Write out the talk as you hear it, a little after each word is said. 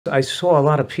I saw a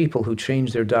lot of people who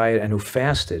changed their diet and who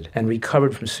fasted and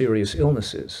recovered from serious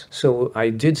illnesses. So I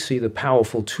did see the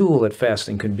powerful tool that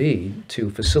fasting can be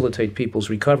to facilitate people's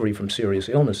recovery from serious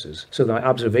illnesses. So my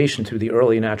observation through the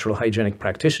early natural hygienic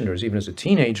practitioners, even as a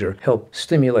teenager, helped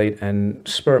stimulate and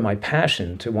spur my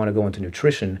passion to want to go into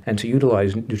nutrition and to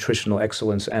utilize nutritional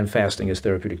excellence and fasting as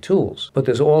therapeutic tools. But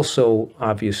there's also,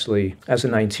 obviously, as a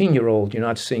 19-year-old, you're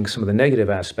not seeing some of the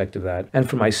negative aspect of that. And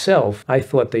for myself, I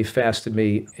thought they fasted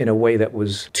me in a way that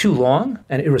was too long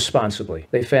and irresponsibly.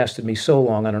 They fasted me so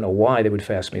long, I don't know why they would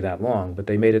fast me that long, but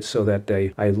they made it so that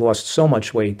I lost so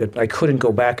much weight that I couldn't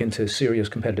go back into serious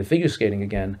competitive figure skating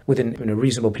again within a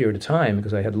reasonable period of time,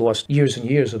 because I had lost years and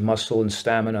years of muscle and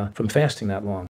stamina from fasting that long.